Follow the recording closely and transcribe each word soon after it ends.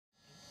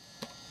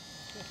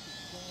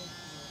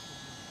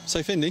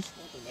So Finley,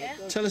 Yeah?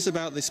 tell us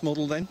about this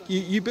model then.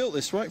 You built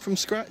this, right, from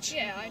scratch?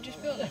 Yeah, I just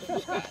built it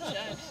from scratch.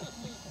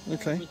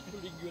 Okay.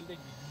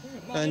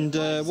 And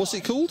what's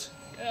it called?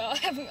 I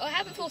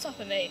haven't thought up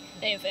a name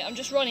for it. I'm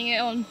just running it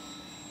on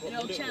an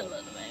old channel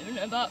at the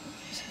moment, but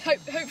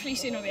hopefully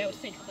soon I'll be able to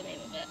think of the name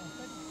of it.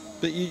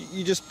 But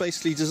you just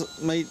basically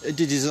did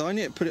you design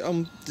it, put it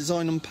on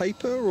design on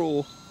paper,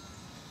 or?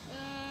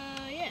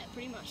 Yeah,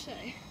 pretty much so.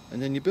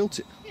 And then you built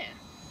it. Yeah.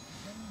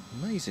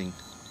 Amazing.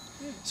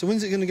 So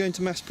when's it going to go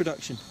into mass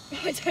production?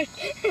 I don't.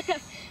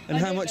 And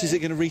how much is it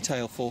going to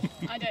retail for?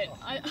 I don't know.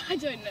 I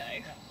don't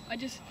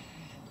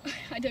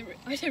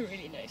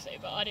really know, so,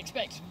 but I'd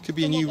expect. Could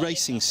be a new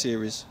racing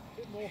series.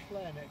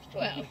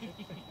 Well,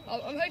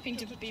 I'm hoping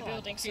to be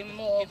building some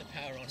more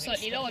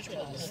slightly larger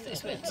ones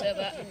this winter,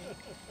 but.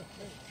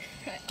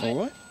 All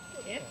right.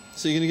 Yeah.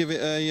 So you're going to give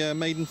it a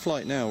maiden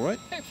flight now, right?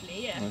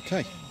 Hopefully, yeah.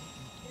 Okay.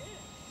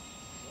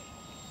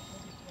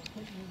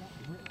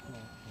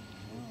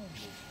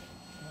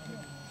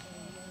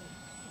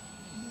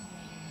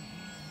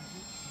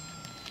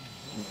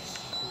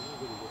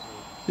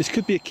 This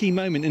could be a key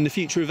moment in the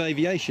future of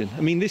aviation.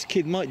 I mean, this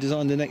kid might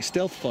design the next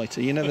stealth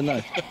fighter, you never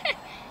know.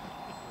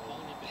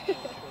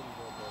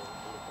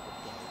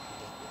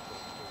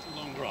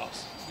 Long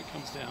grass, it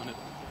comes down.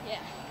 Yeah.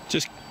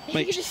 Just You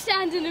can just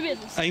stand in the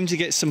middle. aim to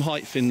get some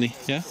height, Finley,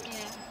 yeah? Yeah.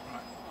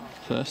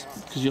 First,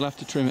 because you'll have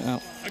to trim it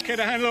out. Okay,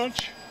 the hand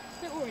launch.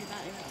 Don't worry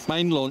about it.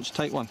 Main launch,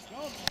 take one.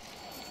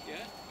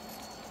 Yeah.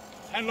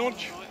 Hand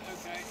launch.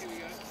 Okay, here we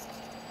go.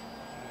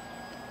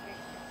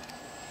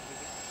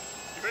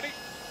 You ready?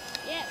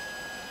 Yeah.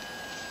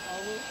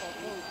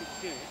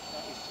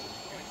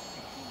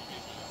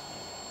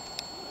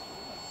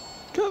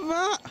 Look at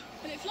that!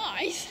 When it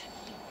flies.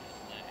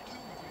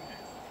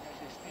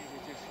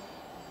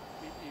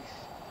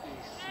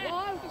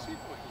 Wow.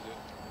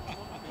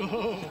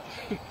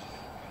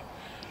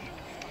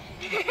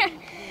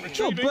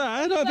 Not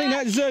bad, I think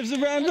that deserves a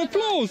round of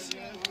applause.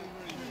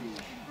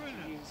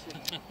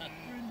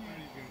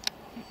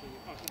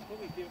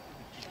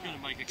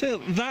 Tell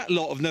that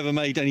lot have never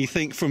made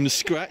anything from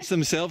scratch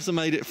themselves and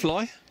made it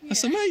fly.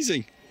 That's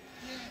amazing.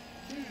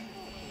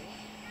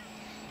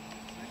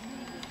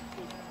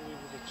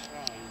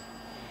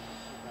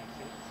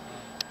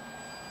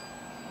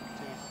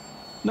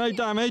 No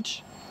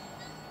damage.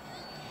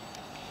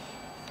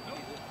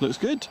 Looks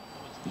good.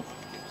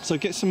 So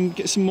get some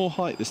more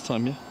height this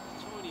time, yeah?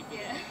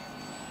 Yeah.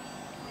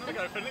 Another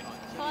go, Finley.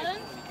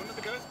 Pardon?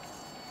 Another go.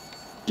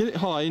 Get it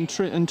high and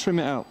trim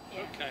it out.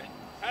 Yeah. Okay.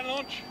 Hand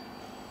launch.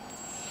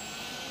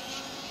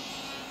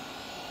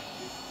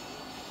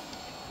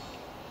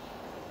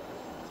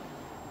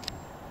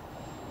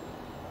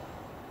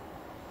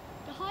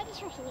 The higher the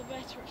throttle, the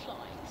better it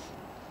flies.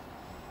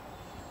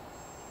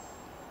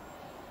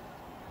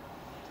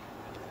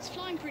 It's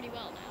flying pretty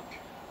well now.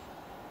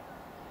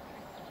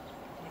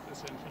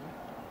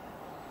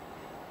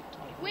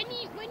 When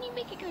you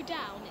make it go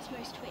down, it's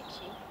most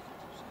twitchy.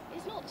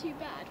 It's not too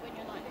bad when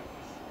you're like this.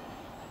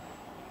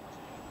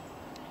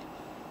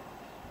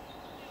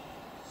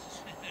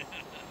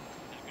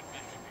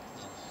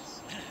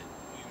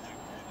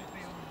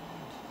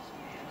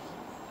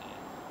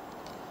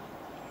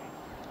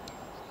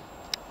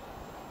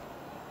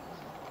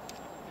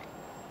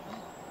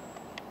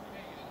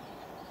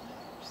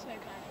 So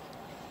glad.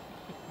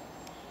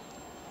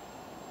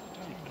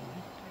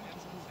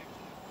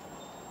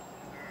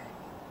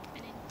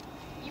 And then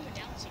you were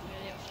doubting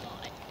whether it would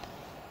fly.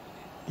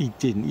 He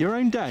didn't. Your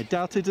own dad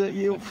doubted that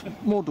your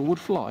model would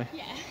fly.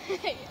 Yeah.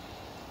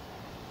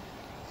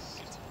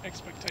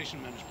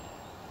 Expectation management.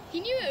 He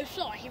knew it would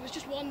fly, he was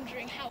just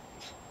wondering how.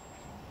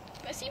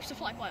 But it seems to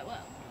fly quite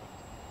well.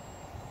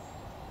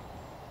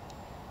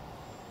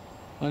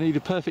 I need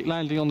a perfect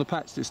landing on the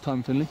patch this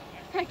time, Finley.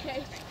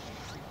 Okay.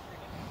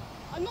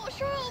 I'm not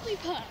sure it'll be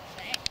perfect.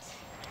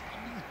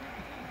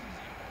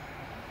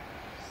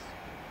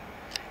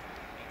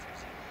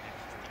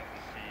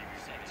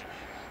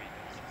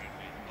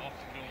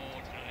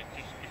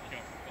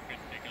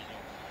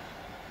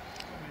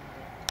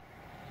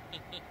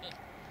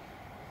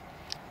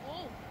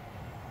 Oh.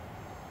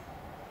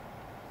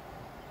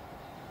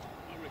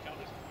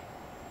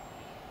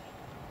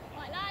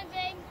 Right,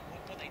 landing.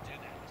 What they do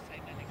now is they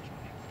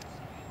electronic.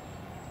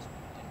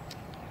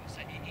 So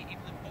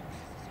even the box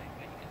is the same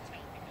way, you can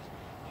tell, because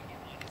what you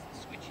find is the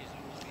switches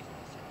are always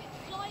the same. It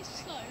flies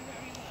slow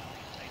very well.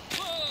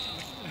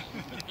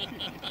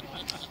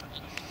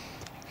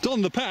 It's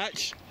on the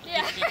patch.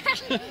 Yeah.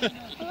 I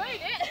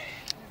rode it.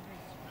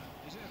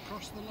 Is it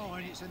across the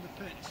line? It's in the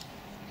pits.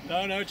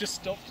 No, just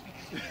stopped.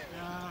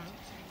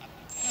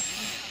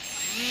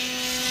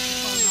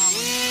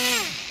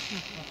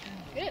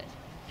 Good.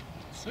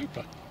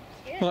 Super.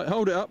 Yeah. Right,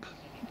 hold it up.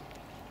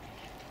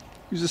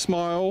 Use a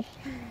smile.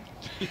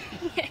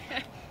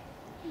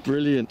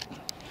 Brilliant.